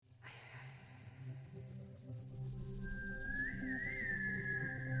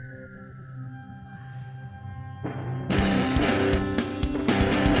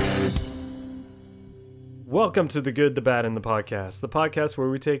Welcome to The Good, the Bad, and the podcast where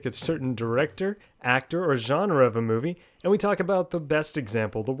we take a certain director, actor, or genre of a movie, and we talk about the best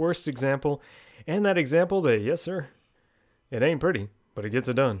example, the worst example, and that example that, yes sir, it ain't pretty, but it gets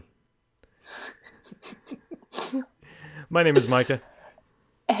it done. My name is Micah.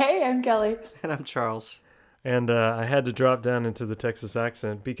 Hey, I'm Kelly. And I'm Charles. And I had to drop down into the Texas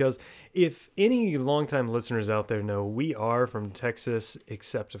accent because if any longtime listeners out there know, we are from Texas,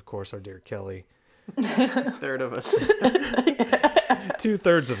 except, of course, our dear Kelly. A third of us.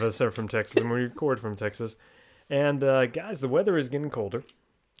 2/3 of us are from Texas, and we record from Texas. And guys, the weather is getting colder.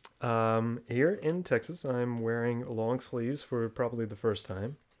 Here in Texas, I'm wearing long sleeves for probably the first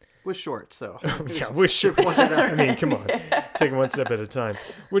time. With shorts, though. Yeah, with shorts. I mean, come on. Take it one step at a time.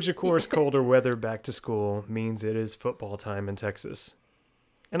 Which, of course, colder weather back to school means it is football time in Texas.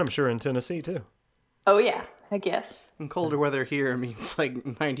 And I'm sure in Tennessee, too. Oh, yeah, I guess. And colder weather here means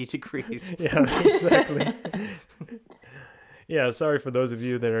like 90 degrees. Yeah, exactly. Yeah, sorry for those of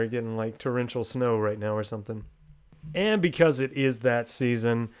you that are getting like torrential snow right now or something. And because it is that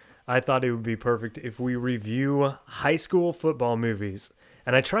season, I thought it would be perfect if we review high school football movies.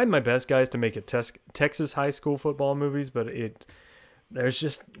 And I tried my best, guys, to make it Texas high school football movies, but there's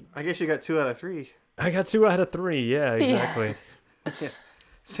just... I guess you got 2 out of 3. I got 2 out of 3, yeah, exactly. Yeah.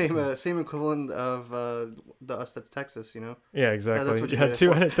 Same equivalent of the us that's Texas, you know? Yeah, exactly. That's what you Yeah, did.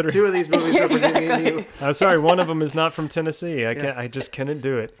 2 out of 3. 2 of these movies represent me and you. I'm sorry, one of them is not from Tennessee. I just couldn't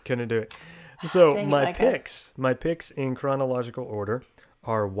do it. So Dang it, my Micah. picks in chronological order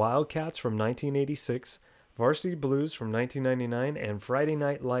are Wildcats from 1986, Varsity Blues from 1999, and Friday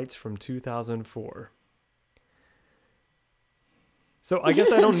Night Lights from 2004. So I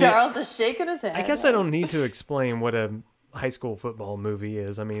guess I don't Charles is shaking his head. I guess I don't need to explain what a high school football movie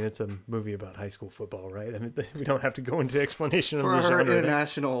is. I mean, it's a movie about high school football, right? I mean, we don't have to go into explanation For of the our genre.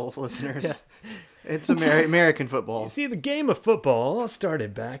 international listeners, it's American football. You see, the game of football all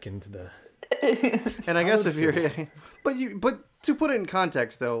started back into the... And I guess if you're... But to put it in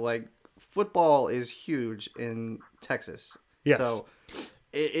context, though, like, football is huge in Texas. Yes. So,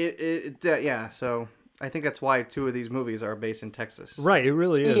 so I think that's why 2 of these movies are based in Texas. Right, it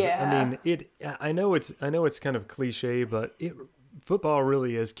really is. Yeah. I mean, I know it's kind of cliche, but football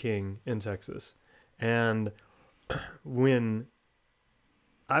really is king in Texas. And when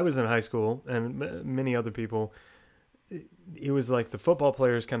I was in high school, and many other people, it was like the football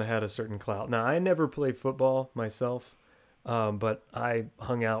players kind of had a certain clout. Now, I never played football myself, but I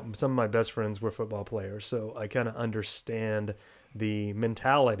hung out. Some of my best friends were football players, so I kind of understand the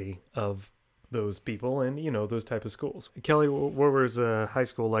mentality of those people and, you know, those type of schools. Kelly, what was high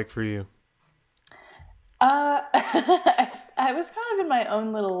school like for you? I was kind of in my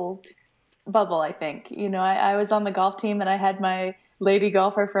own little bubble, I think. You know, I was on the golf team and I had my lady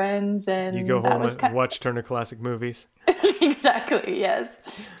golfer friends, and You go home and watch Turner Classic Movies? Exactly, yes.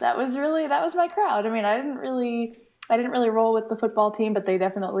 That was my crowd. I mean, I didn't really roll with the football team, but they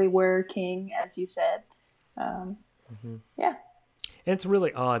definitely were king, as you said. Yeah. It's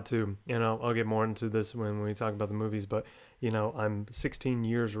really odd too. You know, I'll get more into this when we talk about the movies, but you know, I'm 16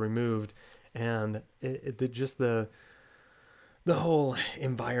 years removed, and just the whole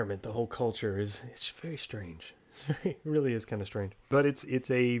environment, the whole culture it's very strange. It really is kind of strange. But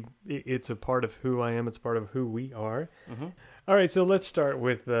it's a part of who I am. It's part of who we are. Mm-hmm. All right, so let's start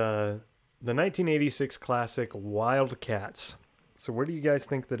with the 1986 classic Wildcats. So where do you guys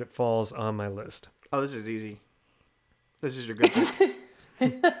think that it falls on my list? Oh, this is easy. This is your good pick.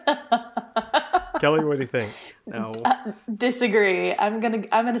 Kelly, what do you think? No. Disagree. I'm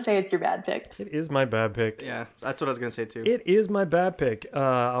gonna say it's your bad pick. It is my bad pick. Yeah, that's what I was going to say too. It is my bad pick.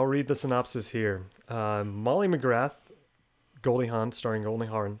 I'll read the synopsis here. Molly McGrath, Goldie Hawn, starring Goldie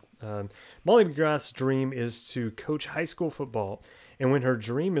Hawn. Molly McGrath's dream is to coach high school football. And when her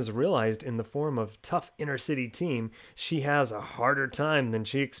dream is realized in the form of a tough inner-city team, she has a harder time than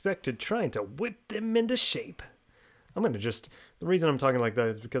she expected trying to whip them into shape. The reason I'm talking like that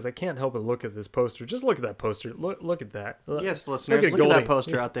is because I can't help but look at this poster. Just look at that poster. Look at that. Yes, listeners, look at that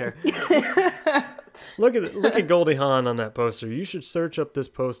poster out there. Look at Goldie Hawn on that poster. You should search up this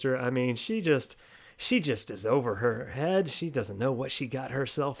poster. I mean, she just is over her head. She doesn't know what she got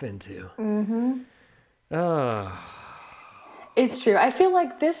herself into. Mm-hmm. It's true. I feel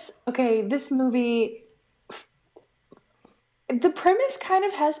like this movie, the premise kind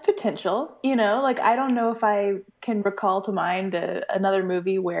of has potential, you know, like I don't know if I can recall to mind another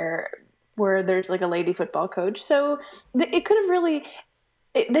movie where there's like a lady football coach. So it could have really,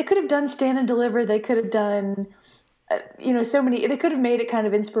 they could have done Stand and Deliver. They could have done, they could have made it kind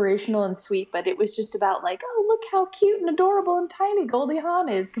of inspirational and sweet, but it was just about like, oh, look how cute and adorable and tiny Goldie Hawn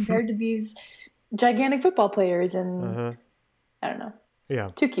is compared to these gigantic football players, and Uh-huh. I don't know, Yeah.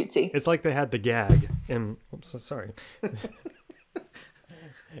 too cutesy. It's like they had the gag, and I'm so sorry.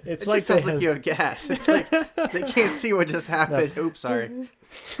 It's It like just sounds they like had, you have gas. It's like they can't see what just happened. Oops, sorry.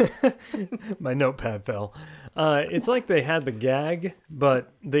 my notepad fell. It's like they had the gag,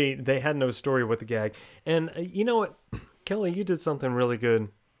 but they had no story with the gag. And you know what, Kelly, you did something really good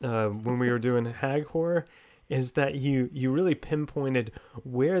when we were doing Hag Horror. Is that you really pinpointed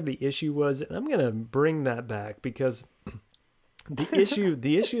where the issue was, and I'm gonna bring that back because the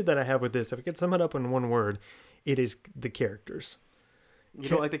issue that I have with this, if I could sum it up in one word, it is the characters. You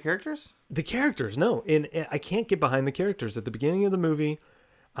don't like the characters? The characters, no, and I can't get behind the characters at the beginning of the movie.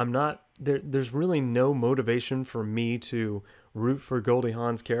 I'm not there. There's really no motivation for me to root for Goldie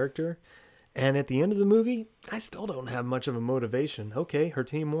Hawn's character, and at the end of the movie, I still don't have much of a motivation. Okay, her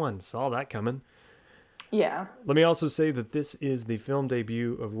team won, saw that coming. Yeah. Let me also say that this is the film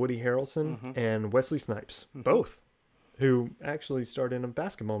debut of Woody Harrelson and Wesley Snipes, both, who actually starred in a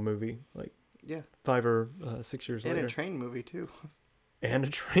basketball movie like Yeah. 5 or 6 years And later. a train movie too. And a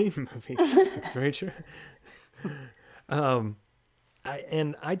train movie. It's very true. I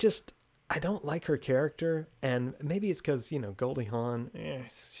don't like her character, and maybe it's because Goldie Hawn.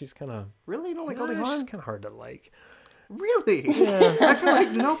 She's kind of Really? You don't like Goldie She's Hawn? kind of hard to like. Really? I feel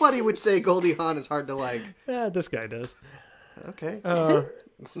like nobody would say Goldie Hawn is hard to like. Yeah, this guy does. Okay.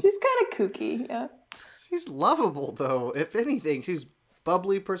 She's kind of kooky. Yeah. She's lovable though. If anything, she's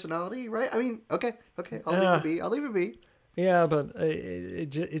bubbly personality, right? I mean, okay. I'll leave it be. I'll leave it be. Yeah, but it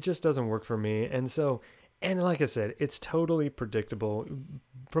just doesn't work for me, and so. And like I said, it's totally predictable.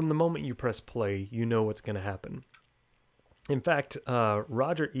 From the moment you press play, you know what's going to happen. In fact,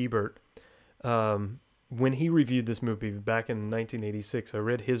 Roger Ebert, when he reviewed this movie back in 1986, I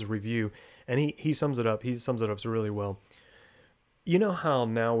read his review, and he sums it up. He sums it up really well. You know how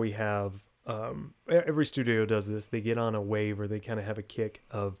now we have, every studio does this. They get on a wave, or they kind of have a kick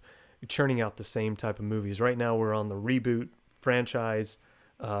of churning out the same type of movies. Right now we're on the reboot franchise,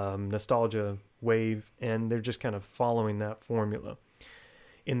 nostalgia wave, and they're just kind of following that formula.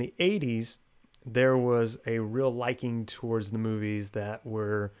 In the 80s, there was a real liking towards the movies that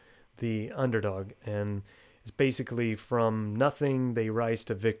were the underdog, and it's basically from nothing they rise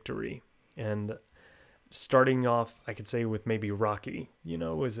to victory. And starting off, I could say, with maybe Rocky,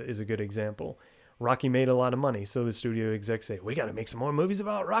 is a good example. Rocky made a lot of money, so the studio execs say, we got to make some more movies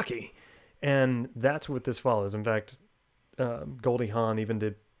about Rocky. And that's what this follows. In fact, Goldie Hawn even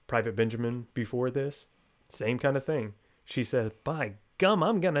did Private Benjamin before this. Same kind of thing. She says, by gum,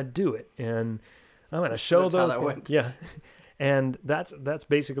 I'm going to do it. And I'm going to show That's those how that guys. went. Yeah. And that's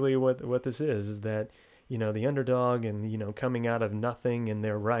basically what this is that, the underdog and, coming out of nothing, and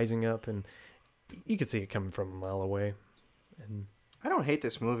they're rising up, and you can see it coming from a mile away. And I don't hate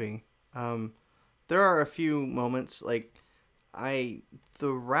this movie. There are a few moments like the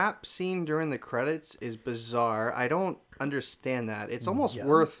rap scene during the credits is bizarre. I don't understand that. It's almost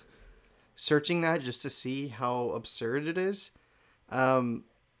worth searching that just to see how absurd it is.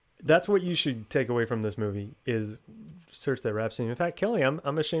 That's what you should take away from this movie is search that rap scene. In fact, Kelly,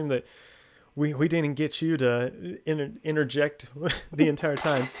 I'm ashamed that we didn't get you to interject the entire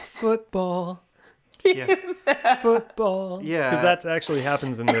time. Football. Yeah. Football. Yeah. Because that actually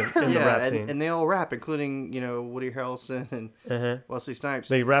happens in the rap scene. And they all rap, including, Woody Harrelson and Wesley Snipes.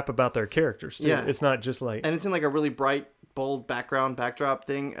 They rap about their characters, too. Yeah. It's not just like... And it's in like a really bright, bold backdrop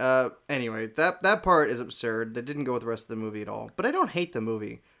thing. Anyway, that part is absurd. That didn't go with the rest of the movie at all. But I don't hate the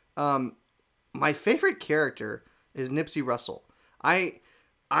movie. My favorite character is Nipsey Russell. I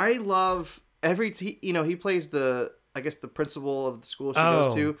love he plays the principal of the school she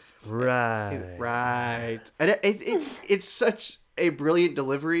goes to. Right. Right. And it's such a brilliant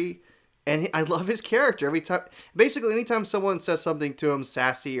delivery, and I love his character every time. Basically, anytime someone says something to him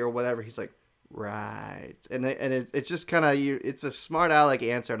sassy or whatever, he's like, right. And it's just kind of it's a smart aleck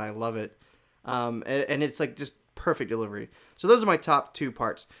answer, and I love it. And it's like just perfect delivery. So those are my top two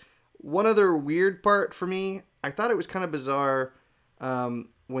parts. One other weird part for me, I thought it was kind of bizarre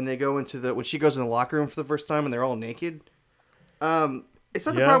when they go when she goes in the locker room for the first time and they're all naked. It's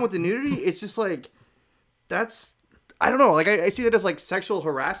not the problem with the nudity. It's just like, I don't know. Like I see that as like sexual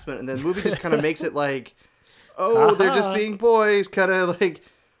harassment, and then the movie just kind of makes it like, oh, they're just being boys, kind of like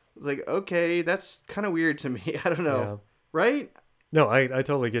okay, that's kind of weird to me. I don't know, Yeah. right? No, I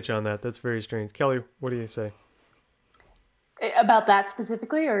totally get you on that. That's very strange. Kelly, what do you say? About that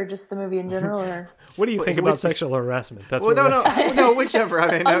specifically, or just the movie in general, or What do you think about sexual harassment? That's Well, what no, whichever.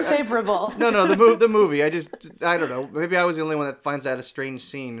 I mean, unfavorable? no, the movie. I don't know. Maybe I was the only one that finds that a strange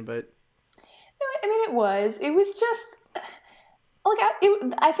scene, but I mean, it was just.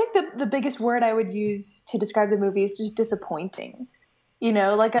 I think the biggest word I would use to describe the movie is just disappointing.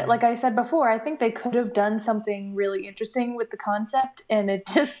 Like I said before, I think they could have done something really interesting with the concept, and it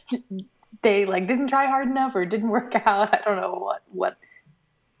just they like didn't try hard enough or it didn't work out. I don't know what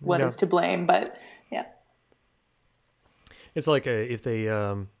Yeah. is to blame, but yeah. It's like if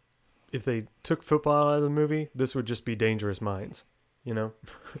they took football out of the movie, this would just be Dangerous Minds, you know?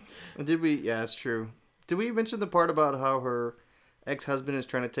 And did we? Yeah, it's true. Did we mention the part about how her ex-husband is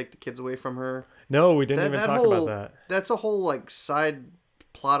trying to take the kids away from her? No, we didn't even That talk whole about that. that's a whole like side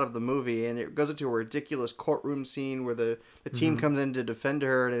plot of the movie, and it goes into a ridiculous courtroom scene where the team comes in to defend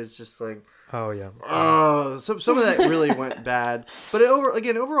her, and it's just like, Oh yeah. oh, some of that really went bad. But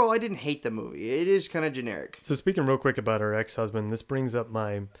overall, I didn't hate the movie. It is kind of generic. So speaking real quick about her ex-husband, this brings up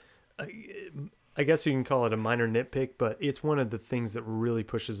my, I guess you can call it a minor nitpick, but it's one of the things that really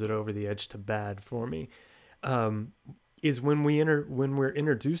pushes it over the edge to bad for me. Is when we're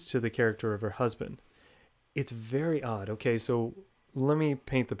introduced to the character of her husband. It's very odd. Okay, so let me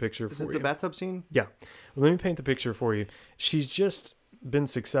paint the picture Is for it you. the bathtub scene? Yeah. Let me paint the picture for you. She's just been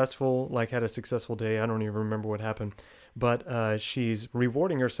successful, like had a successful day. I don't even remember what happened. But she's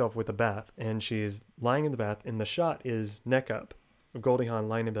rewarding herself with a bath, and she's lying in the bath, and the shot is neck up of Goldie Hawn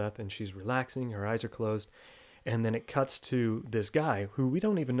lying in the bath, and she's relaxing. Her eyes are closed. And then it cuts to this guy who we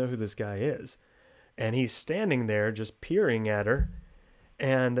don't even know who this guy is. And he's standing there just peering at her.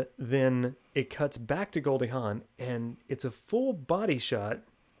 And then it cuts back to Goldie Hawn, and it's a full body shot.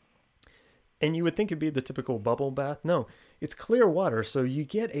 And you would think it'd be the typical bubble bath. No, it's clear water, so you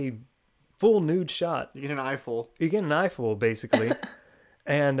get a full nude shot. You get an eyeful. You get an eyeful, basically.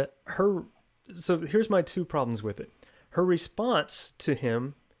 And so here's my two problems with it. Her response to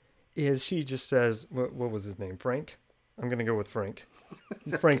him is she just says, what was his name? Frank? I'm going to go with Frank.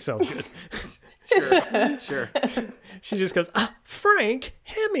 Frank sounds good. Sure. She just goes, Frank,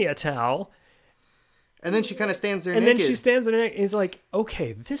 hand me a towel. And then she kind of stands there And naked. then she stands there and is like,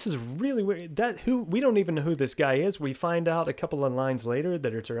 okay, this is really weird. We don't even know who this guy is. We find out a couple of lines later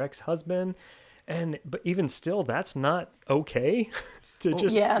that it's her ex-husband. But even still, that's not okay.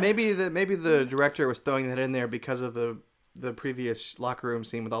 Yeah. Maybe the director was throwing that in there because of the previous locker room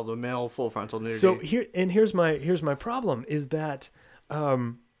scene with all the male full frontal nudity. So here's my problem is that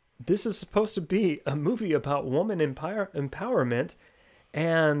this is supposed to be a movie about woman empowerment,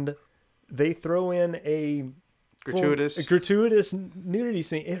 and they throw in a gratuitous nudity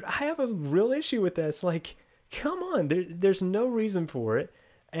scene. I have a real issue with that. It's like, come on, there's no reason for it,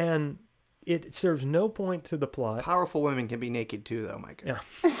 and it serves no point to the plot. Powerful women can be naked too, though, Micah.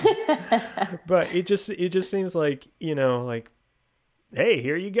 Yeah. But it just seems like, like, hey,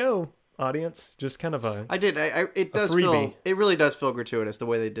 here you go, audience. Just kind of It does freebie. feel. It really does feel gratuitous the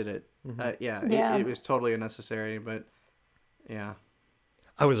way they did it. Yeah. It was totally unnecessary, but yeah.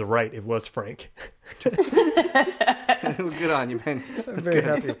 I was right. It was Frank. Good on you, man. I'm That's very good.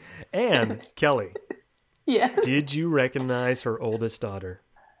 happy. And Kelly, Yeah. did you recognize her oldest daughter?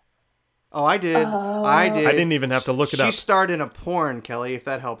 Oh, I did. I did. I didn't even have to look it up. She starred in a porn, Kelly. If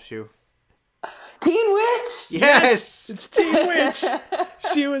that helps you. Teen Witch. Yes. It's Teen Witch.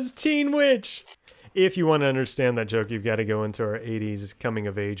 She was Teen Witch. If you want to understand that joke, you've got to go into our 80s coming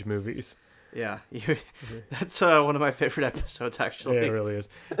of age movies. Yeah. That's one of my favorite episodes, actually. Yeah, it really is.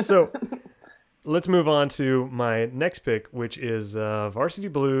 So let's move on to my next pick, which is Varsity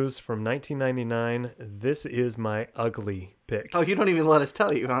Blues from 1999. This is my ugly pick. Oh, you don't even let us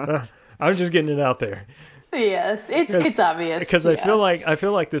tell you, huh? I'm just getting it out there. Yes, it's obvious. Because I feel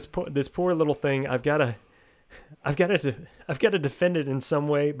like this poor little thing. I've got to defend it in some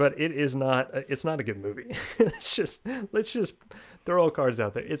way, but it's not a good movie. let's just throw all cards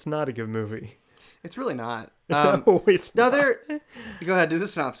out there. It's not a good movie. It's really not. No, it's No, not. Go ahead, do the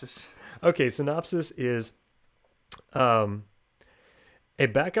synopsis. Okay, synopsis is, a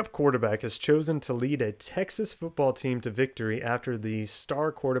backup quarterback is chosen to lead a Texas football team to victory after the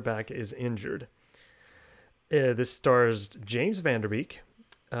star quarterback is injured. This stars James Vanderbeek.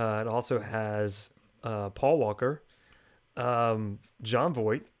 It also has Paul Walker, John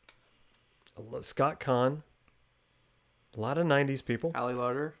Voight, Scott Kahn, a lot of 90s people. Ali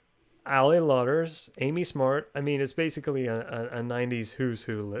Lauder. Ali Lauders, Amy Smart. I mean, it's basically a 90s who's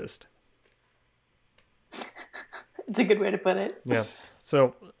who list. It's a good way to put it. Yeah.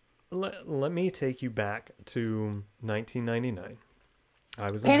 So let me take you back to 1999. I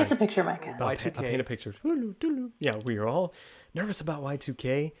was Paint us a picture, Micah. I'll Y2K. paint a picture. Yeah, we were all nervous about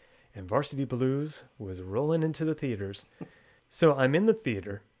Y2K, and Varsity Blues was rolling into the theaters. So I'm in the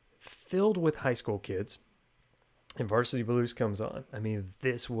theater, filled with high school kids, and Varsity Blues comes on. I mean,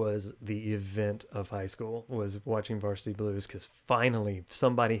 this was the event of high school, was watching Varsity Blues, because finally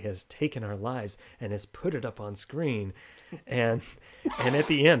somebody has taken our lives and has put it up on screen. And at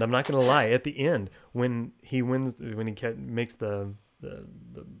the end, I'm not going to lie, at the end, when he wins, when he makes the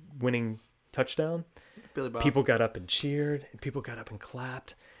winning touchdown, Billy Bob. people got up and cheered, and people got up and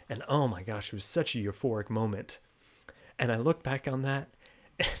clapped. And oh my gosh, it was such a euphoric moment. And I look back on that,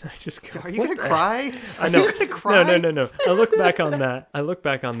 and I just go, Are you going to cry? I know. Are you going to cry? No. I look back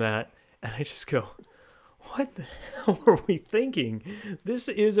on that, and I just go, what the hell were we thinking? This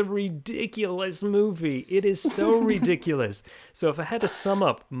is a ridiculous movie. It is so ridiculous. So if I had to sum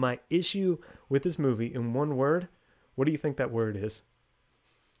up my issue with this movie in one word, what do you think that word is?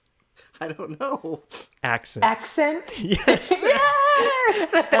 I don't know. Accents. Accent? Yes.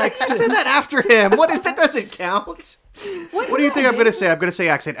 Yes! I said that after him. What is that? Doesn't count. What do you think I'm going to say? I'm going to say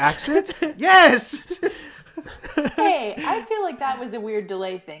accent. Accent? Yes! Hey, I feel like that was a weird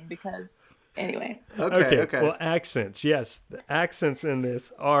delay thing because, anyway. Okay. Well, accents. Yes. The accents in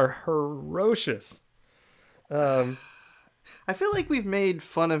this are ferocious. I feel like we've made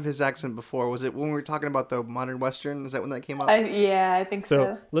fun of his accent before. Was it when we were talking about the modern Western? Is that when that came up? Yeah, I think So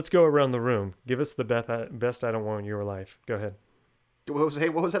so. let's go around the room. Give us the best I don't want your life. Go ahead. What was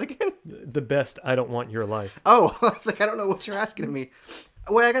that again? The best I don't want your life. Oh, I was like, I don't know what you're asking of me.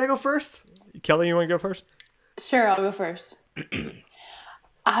 Wait, I got to go first? Kelly, you want to go first? Sure, I'll go first.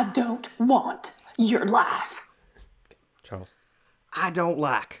 I don't want your life. Charles. I don't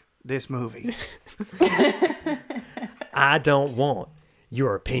like this movie. I don't want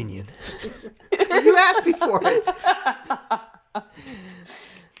your opinion. You asked me for it.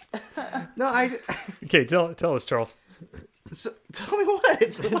 No, Okay, tell us, Charles. So, tell me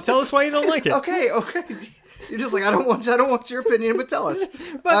what. Tell us why you don't like it. Okay. You're just like, I don't want your opinion, but tell us.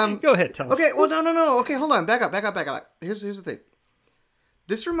 But go ahead, tell us. Okay, well, no. Okay, hold on. Back up. Here's the thing.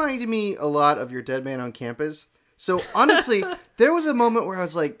 This reminded me a lot of Your Dead Man on Campus. So, honestly, there was a moment where I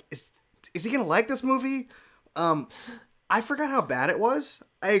was like, is he going to like this movie? I forgot how bad it was.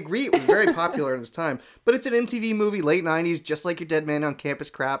 I agree it was very popular in its time. But it's an MTV movie, late 90s, just like Your Dead Man on Campus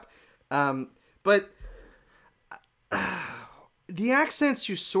crap. But the accents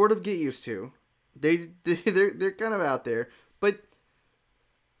you sort of get used to. They're kind of out there. But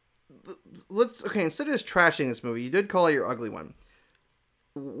instead of just trashing this movie, you did call it your ugly one.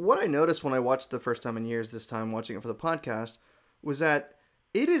 What I noticed when I watched it the first time in years, this time watching it for the podcast, was that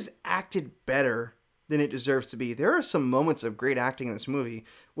it is acted better than it deserves to be. There are some moments of great acting in this movie.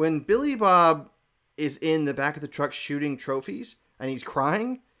 When Billy Bob is in the back of the truck shooting trophies and he's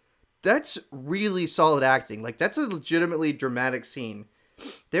crying, that's really solid acting. Like, that's a legitimately dramatic scene.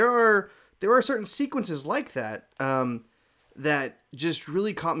 There are certain sequences like that that just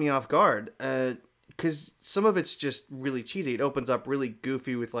really caught me off guard. Because some of it's just really cheesy. It opens up really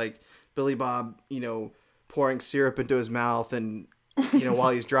goofy with, like, Billy Bob, pouring syrup into his mouth and, while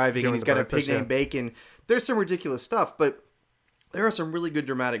he's driving and he's got a pig named Bacon. There's some ridiculous stuff, but there are some really good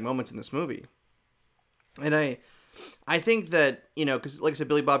dramatic moments in this movie. And I think that, because like I said,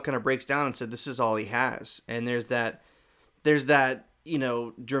 Billy Bob kind of breaks down and said this is all he has. And there's that,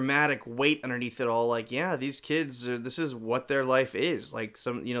 dramatic weight underneath it all. Like, yeah, these kids, this is what their life is. Like,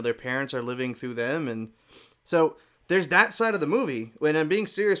 their parents are living through them. And so there's that side of the movie. And I'm being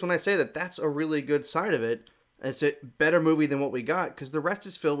serious when I say that that's a really good side of it. It's a better movie than what we got, because the rest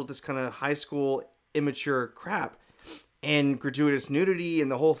is filled with this kind of high school immature crap and gratuitous nudity and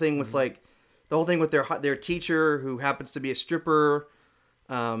the whole thing with with their teacher who happens to be a stripper.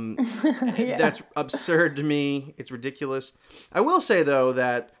 Yeah. That's absurd to me. It's ridiculous. I will say though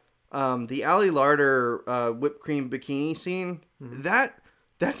that the Ali Larder whipped cream bikini scene,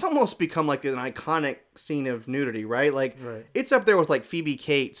 that's almost become like an iconic scene of nudity, right? Like, It's up there with like Phoebe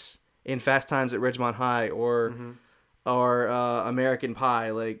Cates in Fast Times at Ridgemont High or American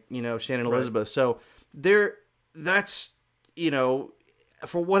Pie, like, Shannon Elizabeth. So that's,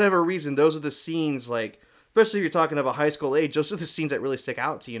 for whatever reason, those are the scenes, like, especially if you're talking of a high school age, those are the scenes that really stick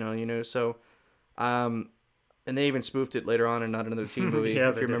out to, so, and they even spoofed it later on in Not Another Teen Movie,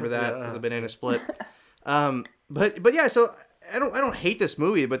 if you remember that, with the banana split. But yeah, so I don't hate this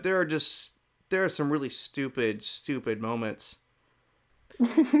movie, but there are some really stupid moments.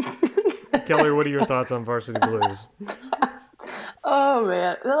 Kelly, what are your thoughts on Varsity Blues? Oh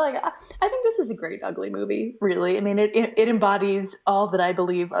man, I think this is a great ugly movie. Really, I mean, it embodies all that I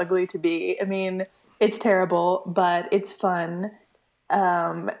believe ugly to be. I mean, it's terrible, but it's fun.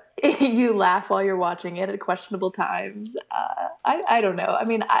 You laugh while you're watching it at questionable times. I don't know. I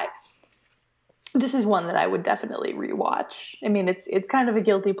mean, this is one that I would definitely rewatch. I mean, it's kind of a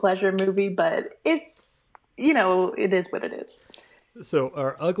guilty pleasure movie, but it's it is what it is. So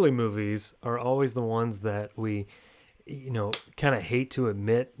our ugly movies are always the ones that we, kind of hate to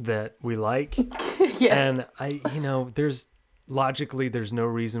admit that we like. Yes. And there's no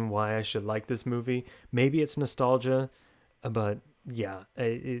reason why I should like this movie. Maybe it's nostalgia, but yeah,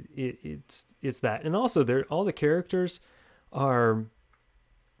 it's that. And also, all the characters are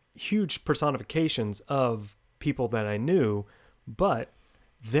huge personifications of people that I knew, but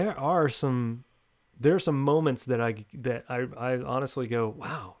there are some moments that I honestly go,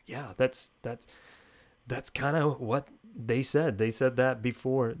 wow, yeah, that's kind of what they said. They said that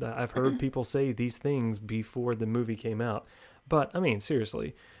before. I've heard people say these things before the movie came out. But I mean,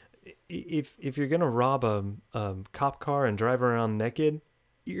 seriously, if you're gonna rob a cop car and drive around naked,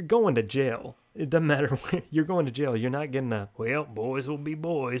 you're going to jail. It doesn't matter where you're going to jail. You're not getting boys will be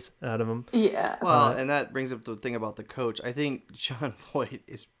boys out of them. Yeah. Well, and that brings up the thing about the coach. I think John Voight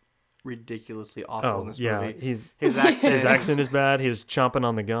is ridiculously awful in this movie. His accent is bad. He's chomping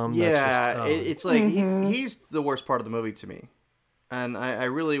on the gum. Yeah, That's just, it's like he's the worst part of the movie to me. And I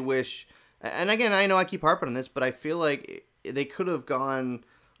really wish, and again, I know I keep harping on this, but I feel like they could have gone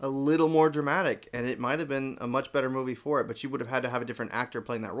a little more dramatic, and it might have been a much better movie for it, but you would have had to have a different actor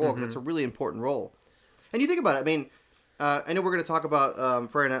playing that role, because it's a really important role. And you think about it, I mean, I know we're going to talk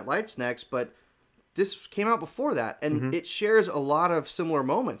about Friday Night Lights next, but this came out before that, and it shares a lot of similar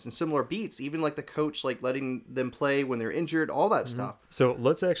moments and similar beats, even like the coach like letting them play when they're injured, all that stuff. So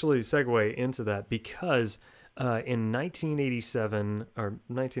let's actually segue into that, because in 1987 or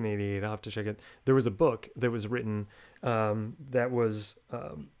 1988, I'll have to check it, there was a book that was written that was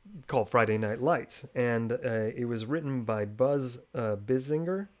called Friday Night Lights, and it was written by Buzz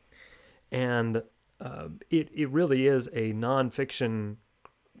Bissinger, and it really is a nonfiction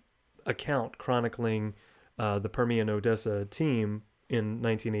account chronicling the Permian Odessa team in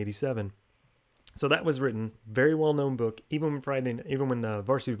 1987. So that was written, very well-known book. Even when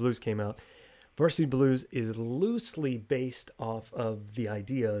Varsity Blues came out, Varsity Blues is loosely based off of the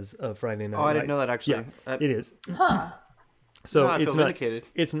ideas of Friday Night Lights. Oh, I didn't know that actually. Yeah, it is. Huh. So I feel vindicated.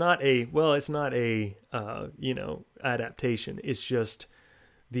 It's not a adaptation. It's just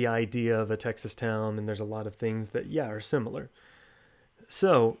the idea of a Texas town, and there's a lot of things that are similar.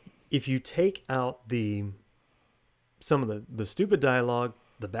 So if you take out some of the stupid dialogue,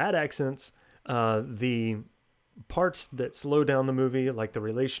 the bad accents, the parts that slow down the movie, like the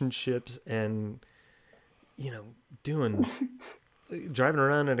relationships and driving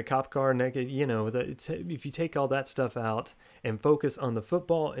around in a cop car naked, if you take all that stuff out and focus on the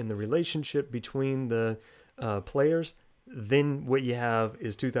football and the relationship between the players, then what you have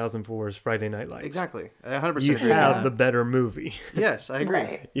is 2004's Friday Night Lights. Exactly. 100% You agree have with the that. better movie. Yes, I agree.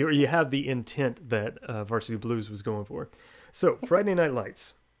 Right. You have the intent that Varsity Blues was going for. So Friday Night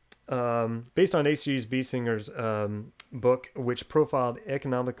Lights, based on H.G. Bissinger's book, which profiled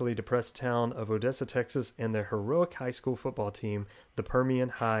economically depressed town of Odessa, Texas, and their heroic high school football team, the Permian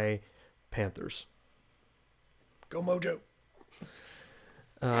High Panthers. Go Mojo!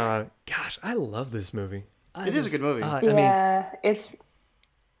 Gosh, I love this movie. It is a good movie. It's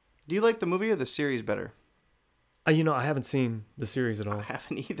Do you like the movie or the series better? I haven't seen the series at all. I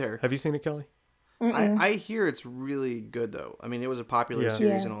haven't either. Have you seen it, Kelly? I hear it's really good though. I mean, it was a popular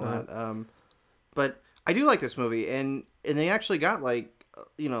series and all that. But I do like this movie, and they actually got like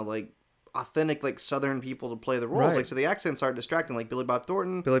authentic like Southern people to play the roles. Right. Like, so the accents aren't distracting. Like Billy Bob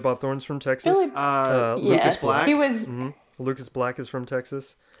Thornton, Billy Bob Thornton's from Texas. Lucas yes, Black, he was. Lucas Black is from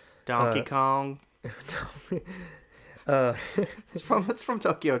Texas. Donkey Kong. uh, It's from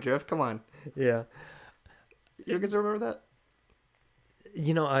Tokyo Drift. Come on, yeah. you guys remember that?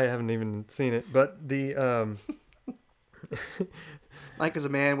 I haven't even seen it, but the Mike is a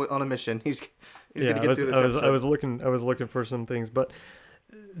man on a mission. He's yeah, gonna get through this episode. I was looking for some things, but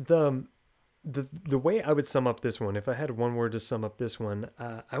the way I would sum up this one, if I had one word to sum up this one,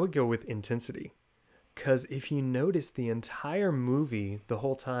 I would go with intensity. Because if you notice the entire movie, the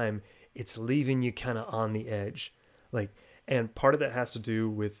whole time, it's leaving you kind of on the edge. And part of that has to do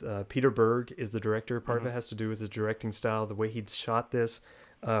with Peter Berg is the director. Part of it has to do with his directing style. The way he shot this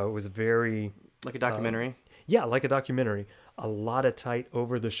was very... Like a documentary? Yeah, like a documentary. A lot of tight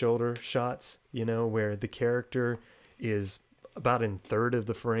over-the-shoulder shots, where the character is about in third of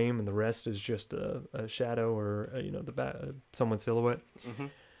the frame and the rest is just a shadow or, someone's silhouette.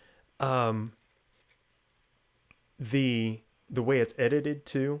 The way it's edited,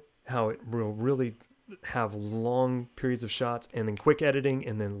 too, how it will really have long periods of shots and then quick editing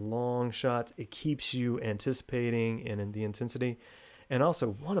and then long shots. It keeps you anticipating and in the intensity. And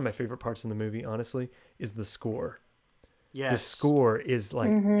also, one of my favorite parts in the movie, honestly, is the score. Yes. The score is like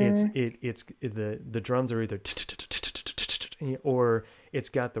it's the drums are either or it's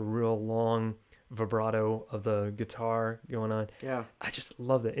got the real long vibrato of the guitar going on. Yeah. I just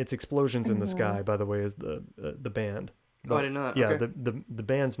love it. It's Explosions in the Sky, by the way, is the band. Oh, I didn't know that. Yeah, Okay. the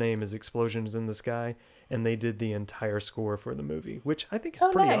band's name is Explosions in the Sky, and they did the entire score for the movie, which I think is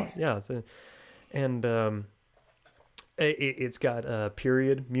pretty nice. awesome. Yeah, and it's got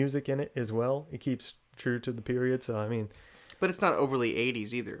period music in it as well. It keeps true to the period, so I mean, But it's not overly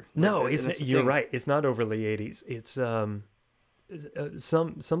 80s either. no, Like, it's that's the you're thing. right. It's not overly 80s. It's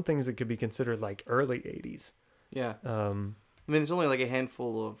some things that could be considered like early 80s. Yeah. Um, I mean, there's only like a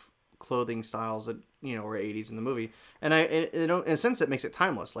handful of clothing styles that were 80s in the movie, and in a sense, it makes it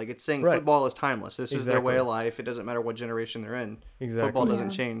timeless. Like it's saying Right. football is timeless. This is their way Exactly. of life. It doesn't matter what generation they're in. Exactly. Football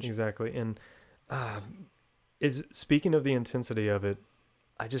doesn't Yeah. change. Exactly. And is speaking of the intensity of it,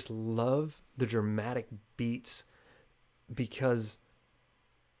 I just love the dramatic beats because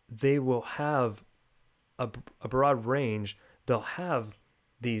they will have a broad range. They'll have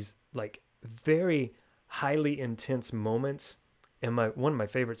these like very highly intense moments. And one of my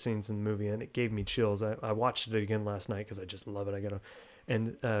favorite scenes in the movie, and it gave me chills. I watched it again last night because I just love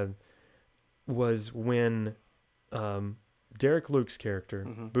it. Was when Derek Luke's character,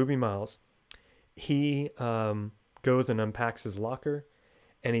 Booby Miles, he goes and unpacks his locker,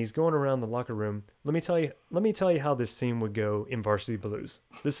 and he's going around the locker room. Let me tell you how this scene would go in Varsity Blues.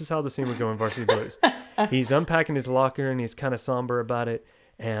 This is how the scene would go in Varsity Blues. He's unpacking his locker, and he's kind of somber about it.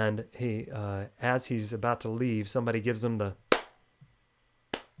 And he, as he's about to leave, somebody gives him the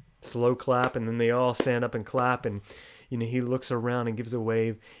slow clap, and then they all stand up and clap, and he looks around and gives a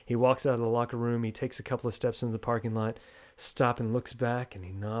wave. He walks out of the locker room. He takes a couple of steps into the parking lot, stop and looks back, and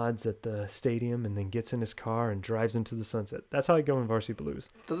he nods at the stadium, and then gets in his car and drives into the sunset. That's how I go in Varsity Blues.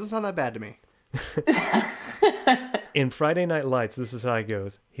 Doesn't sound that bad to me. In Friday Night Lights, this is how it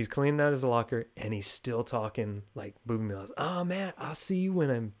goes. He's cleaning out his locker, and he's still talking like Booby Miles. Oh man, I'll see you when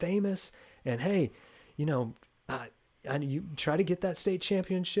I'm famous, and hey, you try to get that state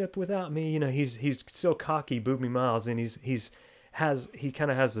championship without me. He's still cocky, Booby Miles, and he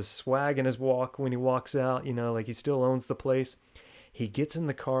kind of has this swag in his walk when he walks out. Like he still owns the place. He gets in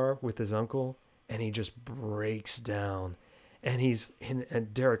the car with his uncle, and he just breaks down.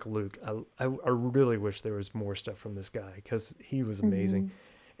 And Derek Luke, I really wish there was more stuff from this guy because he was amazing.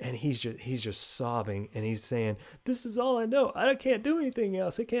 And he's just sobbing, and he's saying, "This is all I know. I can't do anything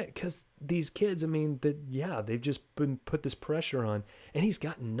else. I can't," because these kids, I mean, they've just been put this pressure on, and he's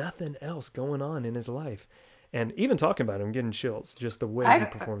got nothing else going on in his life. And even talking about him, I'm getting chills just the way he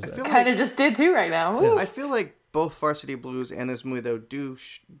performs that. feel Kind of just did too right now. Woo. I feel like both Varsity Blues and this movie though do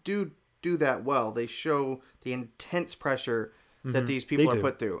that well. They show the intense pressure that these people They are do.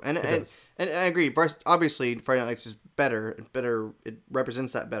 put through, and does. I agree. Obviously, Friday Night Lights is better. It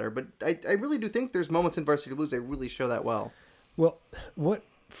represents that better. But I really do think there's moments in Varsity Blues that really show that well. Well, what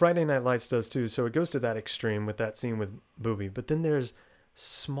Friday Night Lights does too, so it goes to that extreme with that scene with Booby, but then there's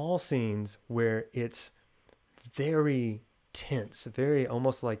small scenes where it's very tense, very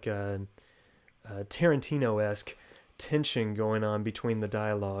almost like a Tarantino-esque tension going on between the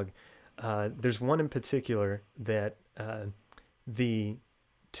dialogue. There's one in particular that the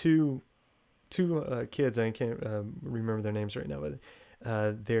two kids, I can't remember their names right now,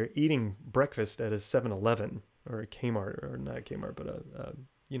 but they're eating breakfast at a 7-Eleven or a Kmart, or not a Kmart, but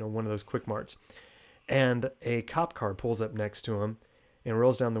one of those quick marts. And a cop car pulls up next to him and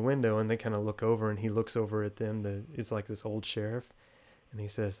rolls down the window, and they kind of look over, and he looks over at them. It's like this old sheriff, and he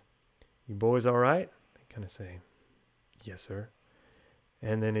says, "You boys all right?" They kind of say, "Yes, sir."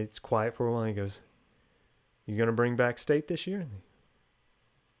 And then it's quiet for a while, and he goes, "You gonna bring back state this year?" And they,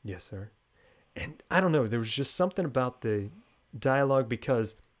 "Yes, sir." And I don't know, there was just something about the dialogue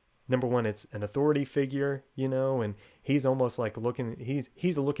because, number one, it's an authority figure, and he's almost like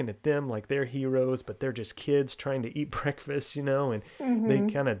he's looking at them like they're heroes, but they're just kids trying to eat breakfast, and they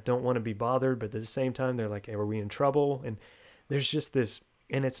kind of don't want to be bothered, but at the same time, they're like, hey, are we in trouble? And there's just this,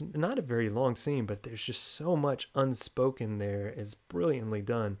 and it's not a very long scene, but there's just so much unspoken there. It's brilliantly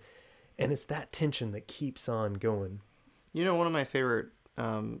done. And it's that tension that keeps on going. One of my favorite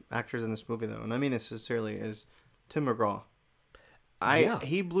actors in this movie, though, and I mean this sincerely, is Tim McGraw.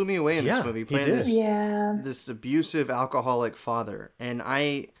 He blew me away in this movie, playing this abusive alcoholic father, and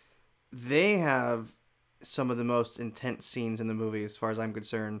they have some of the most intense scenes in the movie, as far as I'm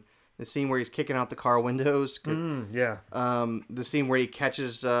concerned. The scene where he's kicking out the car windows, the scene where he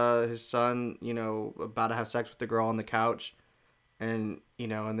catches his son, about to have sex with the girl on the couch, and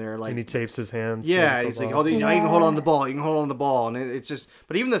and they're like, And he tapes his hands. yeah, to and the he's like, football. now you can hold on to the ball, you can hold on to the ball, and it's just,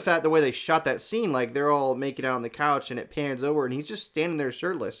 but even the way they shot that scene, like they're all making out on the couch, and it pans over, and he's just standing there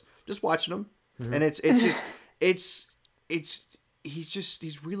shirtless, just watching them, and it's just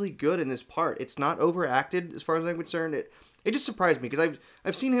he's really good in this part. It's not overacted as far as I'm concerned. It just surprised me because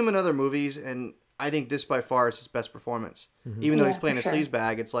I've seen him in other movies, and I think this by far is his best performance. Even though he's playing a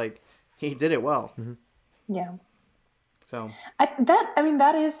sleazebag, it's like he did it well. Yeah. So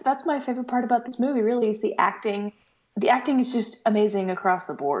that's my favorite part about this movie. Really, is the acting. The acting is just amazing across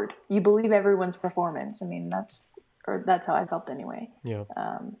the board. You believe everyone's performance. I mean, that's how I felt anyway. Yeah.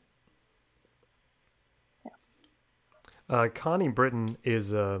 Connie Britton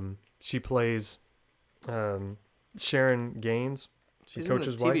is she plays Sharon Gaines, she's the coach's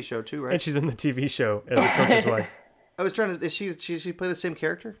in the TV wife. show too, right? And she's in the TV show as the coach's wife. I was trying to. Is she play the same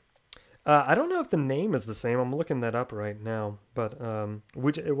character? I don't know if the name is the same. I'm looking that up right now. But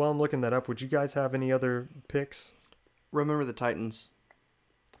while I'm looking that up, would you guys have any other picks? Remember the Titans.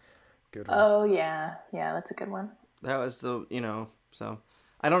 Good one. Oh yeah, that's a good one. That was the so.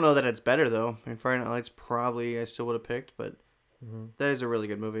 I don't know that it's better though. I mean, Friday Night Lights probably I still would have picked, but that is a really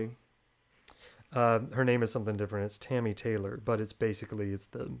good movie. Her name is something different. It's Tammy Taylor, but it's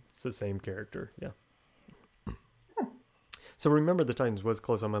the same character. Yeah. So Remember the Titans was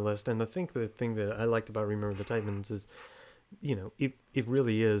close on my list, and the thing that I liked about Remember the Titans is, it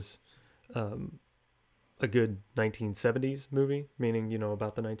really is a good 1970s movie, meaning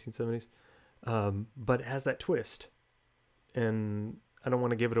about the 1970s, but it has that twist, and I don't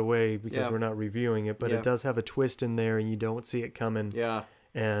want to give it away because we're not reviewing it, but it does have a twist in there, and you don't see it coming. Yeah.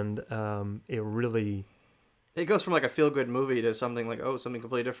 And it really... It goes from like a feel-good movie to something like, something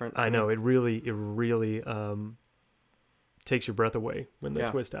completely different. I know. It really takes your breath away when the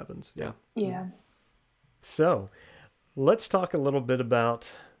twist happens. Yeah. Yeah. So, let's talk a little bit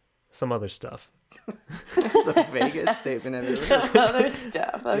about some other stuff. That's the vaguest statement I've ever heard. Some other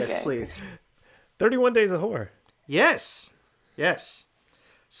stuff. Okay. Yes, please. 31 Days of Horror. Yes.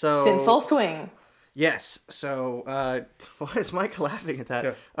 So It's in full swing. Yes. So why is Mike laughing at that?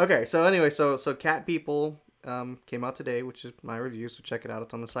 Yeah. Okay. So anyway, so Cat People came out today, which is my review. So check it out.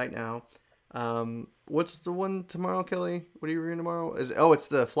 It's on the site now. What's the one tomorrow, Kelly? What are you reviewing tomorrow? It's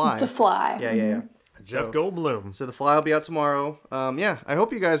The Fly. The Fly. Yeah. Jeff Goldblum. So The Fly will be out tomorrow. I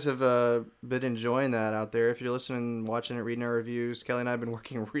hope you guys have been enjoying that out there. If you're listening, watching it, reading our reviews, Kelly and I have been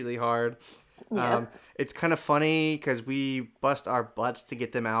working really hard. Yeah. It's kind of funny because we bust our butts to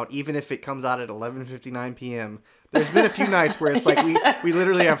get them out, even if it comes out at 11:59 p.m. There's been a few nights where it's like we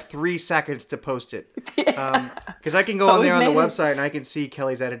literally have 3 seconds to post it. Because I can go on there on the website and I can see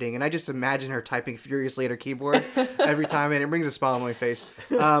Kelly's editing, and I just imagine her typing furiously at her keyboard every time, and it brings a smile on my face.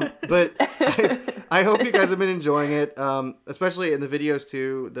 But I hope you guys have been enjoying it, especially in the videos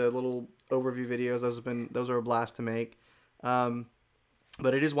too, the little overview videos. Those are a blast to make.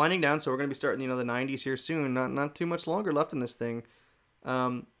 But it is winding down, so we're going to be starting, the 90s here soon. Not too much longer left in this thing.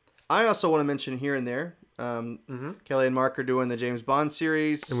 I also want to mention here and there, Kelly and Mark are doing the James Bond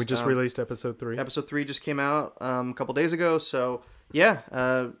series. And we just released episode 3. Episode 3 just came out a couple days ago. So, yeah.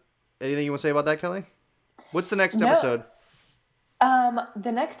 Anything you want to say about that, Kelly? What's the next episode?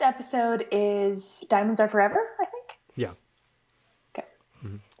 The next episode is Diamonds Are Forever, I think. Yeah. Okay.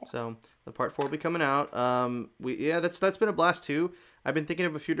 Mm-hmm. So the part 4 will be coming out. That's been a blast too. I've been thinking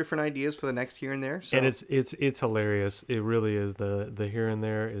of a few different ideas for the next here and there. So. And it's hilarious. It really is. The here and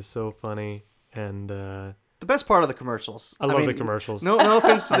there is so funny, and the best part of the commercials. I love the commercials. No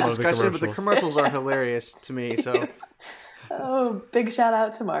offense to the discussion, but the commercials are hilarious to me. So. Oh, big shout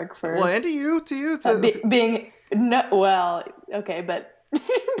out to Mark for. Well, and to you. Being okay, but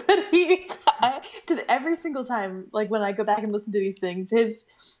every single time, like when I go back and listen to these things, his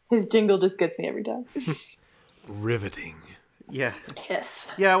jingle just gets me every time. Riveting. Yeah. Yes.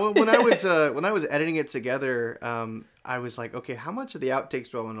 Yeah. Well, when I was editing it together, I was like, okay, how much of the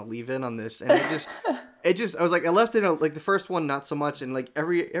outtakes do I want to leave in on this? And it just, I was like, I left in like the first one, not so much. And like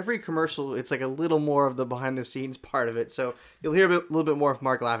every commercial, it's like a little more of the behind the scenes part of it. So you'll hear a little bit more of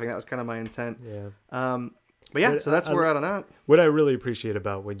Mark laughing. That was kind of my intent. Yeah. But yeah, so that's where we're at on that. What I really appreciate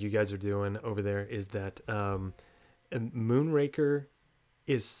about what you guys are doing over there is that Moonraker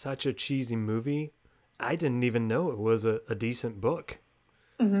is such a cheesy movie. I didn't even know it was a decent book.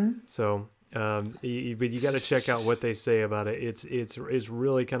 Mm-hmm. So, but you got to check out what they say about it. It's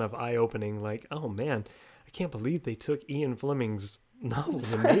really kind of eye opening. Like, oh man, I can't believe they took Ian Fleming's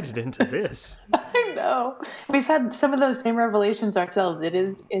novels and made it into this. I know. We've had some of those same revelations ourselves.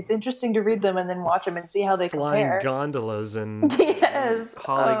 It's interesting to read them and then watch them and see how they Flying compare. gondolas and Yes.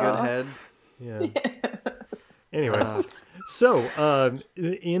 Holly Goodhead. Yeah. Anyway, so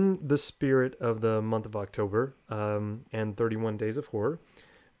in the spirit of the month of October and 31 Days of Horror,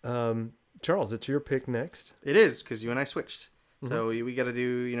 Charles, it's your pick next. It is, because you and I switched. So we got to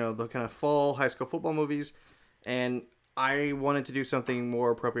do, the kind of fall high school football movies. And I wanted to do something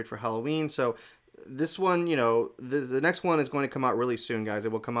more appropriate for Halloween. So this one, the next one is going to come out really soon, guys.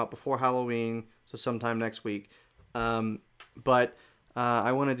 It will come out before Halloween, so sometime next week. But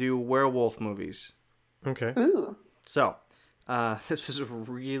I want to do werewolf movies. Okay. Ooh. So this was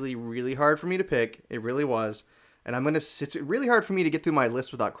really, really hard for me to pick. It really was. And it's really hard for me to get through my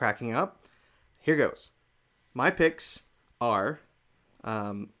list without cracking up. Here goes. My picks are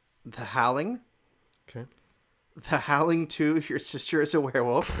The Howling. Okay. The Howling 2, Your Sister is a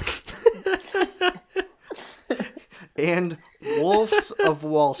Werewolf. And Wolves of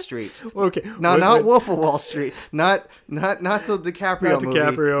Wall Street. Okay. No, not Wolf of Wall Street. Not the DiCaprio Not movie.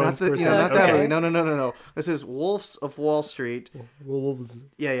 DiCaprio Not and not that Okay. movie. No. This is Wolves of Wall Street. Wolves.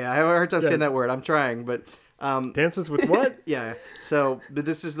 Yeah. I have a hard time saying that word. I'm trying, but Dances with what? yeah. So, but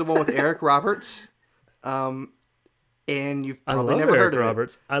this is the one with Eric Roberts. And you've I probably love never Eric heard of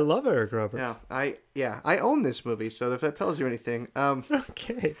Roberts. I love Eric Roberts. I own this movie, so if that tells you anything.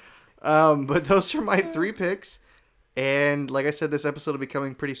 Okay. But those are my 3 picks. And like I said, this episode will be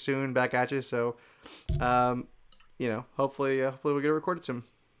coming pretty soon back at you. So, hopefully we get it recorded soon.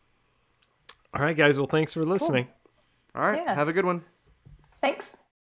 All right, guys. Well, thanks for listening. All right. Yeah. Have a good one. Thanks.